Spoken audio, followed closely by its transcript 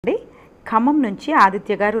అండి ఖమ్మం నుంచి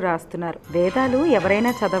ఆదిత్య గారు రాస్తున్నారు. వేదాలు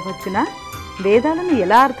ఎవరైనా చదవచ్చునా? వేదాలను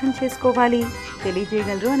ఎలా అర్థం చేసుకోవాలి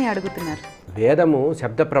తెలియజేయగలరు అని అడుగుతున్నారు. వేదము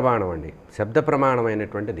శబ్ద ప్రమాణం అండి. శబ్ద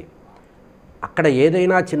ప్రమాణమైనటువంటిది. అక్కడ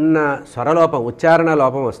ఏదైనా చిన్న స్వరలోపం ఉచ్చారణ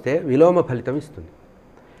లోపం వస్తే విలోమ ఫలితం ఇస్తుంది.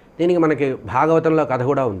 దీనికి మనకి భాగవతంలో కథ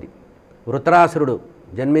కూడా ఉంది. వృత్రాసురుడు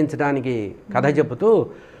జన్మించడానికి కథ చెబుతూ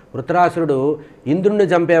వృత్రాసురుడు ఇంద్రుణ్ణి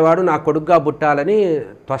చంపేవాడు నా కొడుగ్గా పుట్టాలని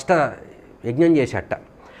త్వష్ట యజ్ఞం చేసేట.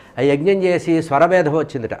 ఆ యజ్ఞం చేసి స్వరభేదం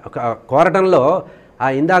వచ్చిందిట. కోరటంలో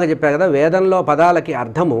ఇందాక చెప్పా కదా, వేదంలో పదాలకి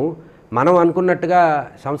అర్థము మనం అనుకున్నట్టుగా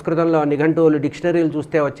సంస్కృతంలో నిఘంటువులు డిక్షనరీలు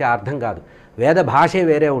చూస్తే వచ్చే అర్థం కాదు. వేద భాషే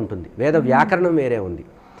వేరే ఉంటుంది, వేద వ్యాకరణం వేరే ఉంది.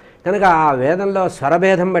 కనుక ఆ వేదంలో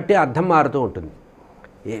స్వరభేదం బట్టి అర్థం మారుతూ ఉంటుంది.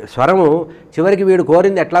 స్వరము చివరికి వీడు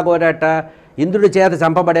కోరింది ఎట్లా కోరాట, ఇంద్రుడి చేత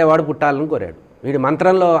చంపబడేవాడు పుట్టాలని కోరాడు. వీడి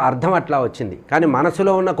మంత్రంలో అర్థం అట్లా వచ్చింది. కానీ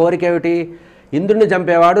మనసులో ఉన్న కోరిక ఏమిటి, ఇంద్రుడిని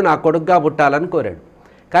చంపేవాడు నా కొడుగ్గా పుట్టాలని కోరాడు.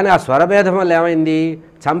 కానీ ఆ స్వరభేదం వల్ల ఏమైంది,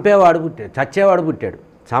 చంపేవాడు పుట్టాడు, చచ్చేవాడు పుట్టాడు.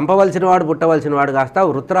 చంపవలసిన వాడు పుట్టవలసిన వాడు కాస్త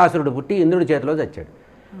వృత్రాసురుడు పుట్టి ఇంద్రుడి చేతిలో చచ్చాడు.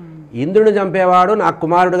 ఇంద్రుడిని చంపేవాడు నాకు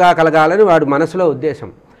కుమారుడుగా కలగాలని వాడు మనసులో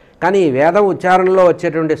ఉద్దేశం. కానీ ఈ వేదం ఉచ్చారణలో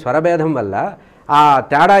వచ్చేటువంటి స్వరభేదం వల్ల ఆ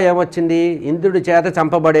తేడా ఏమొచ్చింది, ఇంద్రుడి చేత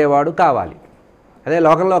చంపబడేవాడు కావాలి. అదే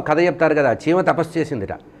లోకంలో కథ చెప్తారు కదా, చీమ తపస్సు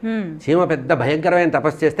చేసిందిట. చీమ పెద్ద భయంకరమైన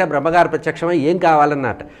తపస్సు చేస్తే బ్రహ్మగారు ప్రత్యక్షమై ఏం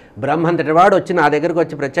కావాలన్నట. బ్రహ్మంతటి వాడు వచ్చి నా దగ్గరకు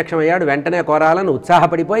వచ్చి ప్రత్యక్షమయ్యాడు, వెంటనే కోరాలని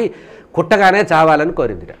ఉత్సాహపడిపోయి కుట్టగానే చావాలని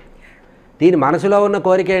కోరిందిట. దీని మనసులో ఉన్న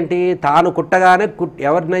కోరిక ఏంటి, తాను కుట్టగానే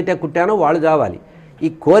ఎవరినైతే కుట్టానో వాళ్ళు చావాలి.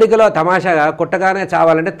 ఈ కోరికలో తమాషాగా కుట్టగానే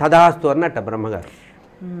చావాలంటే తదాస్తు అన్నట్ట బ్రహ్మగారు.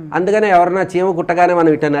 అందుకనే ఎవరన్నా చీమ కుట్టగానే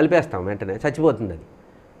మనం ఇట్లా నలిపేస్తాం, వెంటనే చచ్చిపోతుంది అది.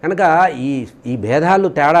 కనుక ఈ భేదాలు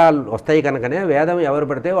తేడాలు వస్తాయి. కనుకనే వేదం ఎవరు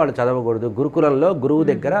పడితే వాళ్ళు చదవకూడదు. గురుకులంలో గురువు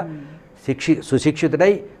దగ్గర సుశిక్షితుడై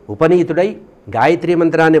ఉపనీతుడై గాయత్రీ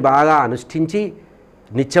మంత్రాన్ని బాగా అనుష్ఠించి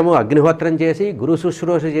నిత్యము అగ్నిహోత్రం చేసి గురు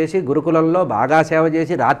శుశ్రూష చేసి గురుకులంలో బాగా సేవ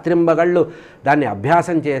చేసి రాత్రింబగళ్ళు దాన్ని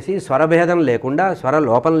అభ్యాసం చేసి స్వరభేదం లేకుండా స్వర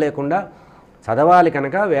లోపం లేకుండా చదవాలి.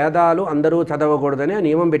 కనుక వేదాలు అందరూ చదవకూడదనే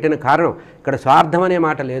నియమం పెట్టిన కారణం. ఇక్కడ స్వార్థం అనే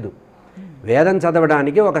మాట లేదు. వేదం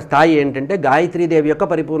చదవడానికి ఒక స్థాయి ఏంటంటే గాయత్రీదేవి యొక్క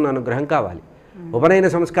పరిపూర్ణ అనుగ్రహం కావాలి. ఉపనయన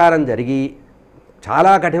సంస్కారం జరిగి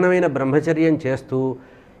చాలా కఠినమైన బ్రహ్మచర్యం చేస్తూ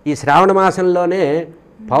ఈ శ్రావణ మాసంలోనే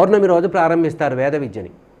పౌర్ణమి రోజు ప్రారంభిస్తారు వేద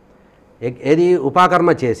విద్యని. ఏది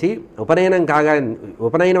ఉపాకర్మ చేసి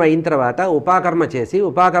ఉపనయనం అయిన తర్వాత ఉపాకర్మ చేసి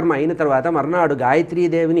ఉపాకర్మ అయిన తర్వాత మర్నాడు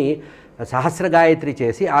గాయత్రీదేవిని సహస్ర గాయత్రి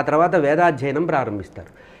చేసి ఆ తర్వాత వేదాధ్యయనం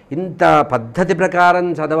ప్రారంభిస్తారు. ఇంత పద్ధతి ప్రకారం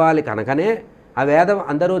చదవాలి. కనుకనే ఆ వేదం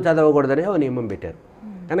అందరూ చదవకూడదనే ఓ నియమం పెట్టారు.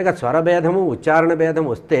 కనుక స్వరభేదము ఉచ్చారణ భేదం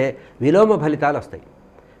వస్తే విలోమ ఫలితాలు వస్తాయి,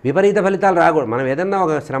 విపరీత ఫలితాలు రాకూడదు. మనం ఏదన్నా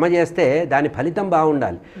ఒక శ్రమ చేస్తే దాని ఫలితం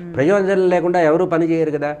బాగుండాలి. ప్రయోజనం లేకుండా ఎవరూ పని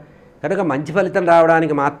చేయరు కదా. కనుక మంచి ఫలితం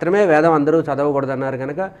రావడానికి మాత్రమే వేదం అందరూ చదవకూడదన్నారు.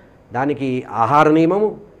 కనుక దానికి ఆహార నియమము,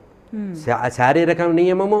 శారీరక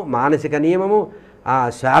నియమము, మానసిక నియమము, ఆ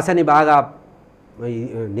శ్వాసని బాగా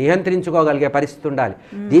నియంత్రించుకోగలిగే పరిస్థితి ఉండాలి.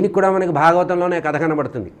 దీనికి కూడా మనకి భాగవతంలోనే కథ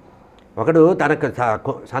కనబడుతుంది. ఒకడు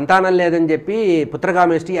తనకు సంతానం లేదని చెప్పి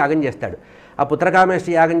పుత్రకామేష్టి యాగం చేస్తాడు. ఆ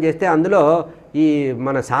పుత్రకామేష్టి యాగం చేస్తే అందులో ఈ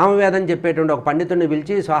మన సామవేదం చెప్పేటువంటి ఒక పండితుడిని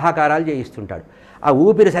పిలిచి స్వాహాకారాలు చేయిస్తుంటాడు. ఆ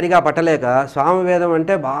ఊపిరి సరిగా పట్టలేక సామవేదం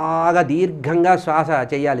అంటే బాగా దీర్ఘంగా శ్వాస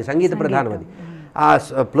చేయాలి, సంగీత ప్రధానం అది. ఆ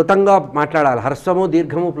ప్లుతంగా మాట్లాడాలి, హ్రస్వము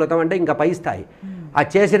దీర్ఘము ప్లుతం అంటే ఇంకా పై స్థాయి. ఆ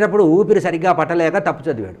చేసేటప్పుడు ఊపిరి సరిగ్గా పట్టలేక తప్పు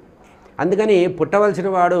చదివాడు. అందుకని పుట్టవలసిన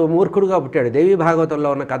వాడు మూర్ఖుడుగా పుట్టాడు. దేవీ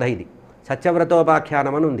భాగవతంలో ఉన్న కథ ఇది.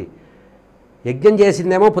 సత్యవ్రతోపాఖ్యానం అని ఉంది. యజ్ఞం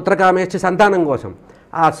చేసిందేమో పుత్రకామేష్టి సంతానం కోసం.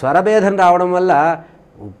 ఆ స్వరభేదం రావడం వల్ల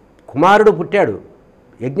కుమారుడు పుట్టాడు,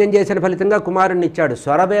 యజ్ఞం చేసిన ఫలితంగా కుమారుడిని ఇచ్చాడు.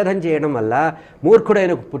 స్వరభేదం చేయడం వల్ల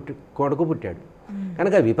మూర్ఖుడైన కొడుకు పుట్టాడు.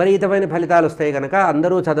 కనుక విపరీతమైన ఫలితాలు వస్తాయి. కనుక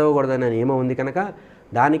అందరూ చదవకూడదనే నియమం ఉంది. కనుక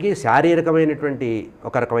దానికి శారీరకమైనటువంటి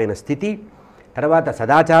ఒక రకమైన స్థితి, తర్వాత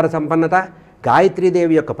సదాచార సంపన్నత,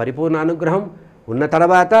 గాయత్రీదేవి యొక్క పరిపూర్ణ అనుగ్రహం ఉన్న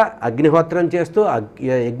తర్వాత అగ్నిహోత్రం చేస్తూ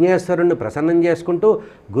యజ్ఞేశ్వరుణ్ణి ప్రసన్నం చేసుకుంటూ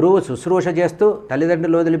గురువు శుశ్రూష చేస్తూ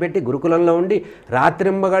తల్లిదండ్రులు వదిలిపెట్టి గురుకులంలో ఉండి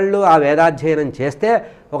రాత్రింబగళ్ళు ఆ వేదాధ్యయనం చేస్తే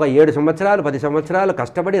ఒక 7 సంవత్సరాలు 10 సంవత్సరాలు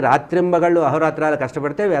కష్టపడి రాత్రింబగళ్ళు అహోరాత్రాలు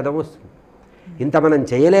కష్టపడితే వేదం వస్తుంది. ఇంత మనం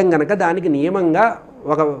చేయలేం కనుక దానికి నియమంగా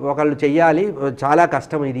ఒకళ్ళు చెయ్యాలి, చాలా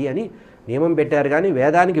కష్టం ఇది అని నియమం పెట్టారు. కానీ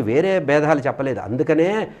వేదానికి వేరే భేదాలు చెప్పలేదు.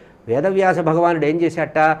 అందుకనే వేదవ్యాస భగవానుడు ఏం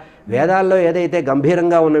చేశాట, వేదాల్లో ఏదైతే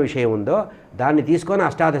గంభీరంగా ఉన్న విషయం ఉందో దాన్ని తీసుకొని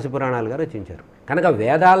అష్టాదశ పురాణాలుగా రచించారు. కనుక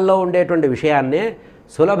వేదాల్లో ఉండేటువంటి విషయాన్నే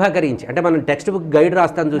సులభకరించి, అంటే మనం టెక్స్ట్ బుక్ గైడ్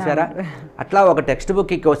రాస్తాం చూసారా, అట్లా ఒక టెక్స్ట్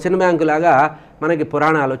బుక్కి క్వశ్చన్ బ్యాంకు లాగా మనకి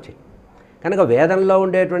పురాణాలు వచ్చాయి. కనుక వేదంలో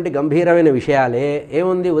ఉండేటువంటి గంభీరమైన విషయాలే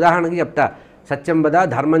ఏముంది, ఉదాహరణకి చెప్తా, సత్యంబద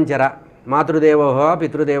ధర్మంచర మాతృదేవోభవ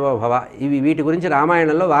పితృదేవోభవ, వీటి గురించి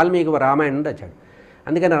రామాయణంలో వాల్మీకి రామాయణం రచాడు.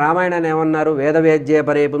 అందుకని రామాయణాన్ని ఏమన్నారు, వేదవేద్యే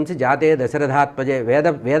పరేపుంసి జాతే దశరథాత్మజే,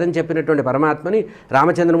 వేదం చెప్పినటువంటి పరమాత్మని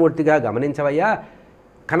రామచంద్రమూర్తిగా గమనించవయ్యా,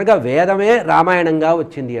 కనుక వేదమే రామాయణంగా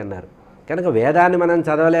వచ్చింది అన్నారు. కనుక వేదాన్ని మనం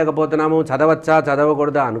చదవలేకపోతున్నాము, చదవచ్చా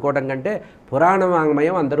చదవకూడదా అనుకోవడం కంటే పురాణ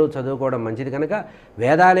వాంగ్మయం అందరూ చదువుకోవడం మంచిది. కనుక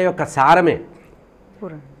వేదాల యొక్క సారమే.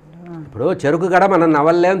 ఇప్పుడు చెరుకు గడ మనం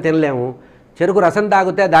నవలలేము, తినలేము. చెరుకు రసం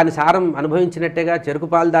తాగితే దాని సారం అనుభవించినట్టేగా, చెరుకు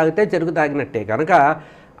పాలు తాగితే చెరుకు తాగినట్టే. కనుక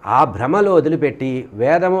ఆ భ్రమలో వదిలిపెట్టి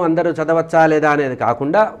వేదము అందరూ చదవచ్చా లేదా అనేది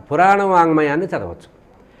కాకుండా పురాణ వాంగ్మయాన్ని చదవచ్చు.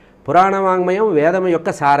 పురాణ వాంగ్మయం వేదము యొక్క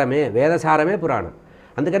సారమే, వేద సారమే పురాణం.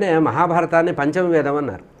 అందుకనే మహాభారతాన్ని పంచమ వేదం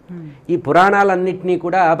అన్నారు. ఈ పురాణాలన్నింటినీ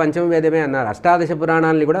కూడా పంచమ వేదమే అన్నారు. అష్టాదశ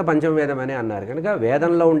పురాణాలని కూడా పంచమ వేదమనే అన్నారు. కనుక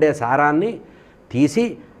వేదంలో ఉండే సారాన్ని తీసి,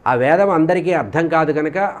 ఆ వేదం అందరికీ అర్థం కాదు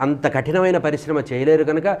కనుక, అంత కఠినమైన పరిశ్రమ చేయలేరు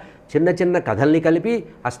కనుక చిన్న చిన్న కథల్ని కలిపి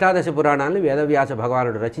అష్టాదశ పురాణాలని వేదవ్యాస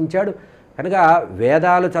భగవానుడు రచించాడు. కనుక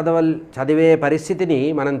వేదాలు చదివే పరిస్థితిని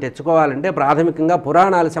మనం తెచ్చుకోవాలంటే ప్రాథమికంగా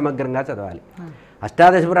పురాణాలు సమగ్రంగా చదవాలి.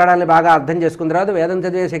 అష్టాదశ పురాణాలని బాగా అర్థం చేసుకున్న తర్వాత వేదం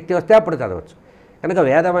చదివే శక్తి వస్తే అప్పుడు చదవచ్చు. కనుక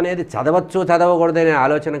వేదం అనేది చదవచ్చు చదవకూడదనే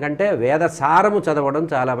ఆలోచన కంటే వేద సారము చదవడం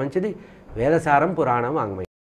చాలా మంచిది. వేదసారం పురాణం వాంగ్మయం.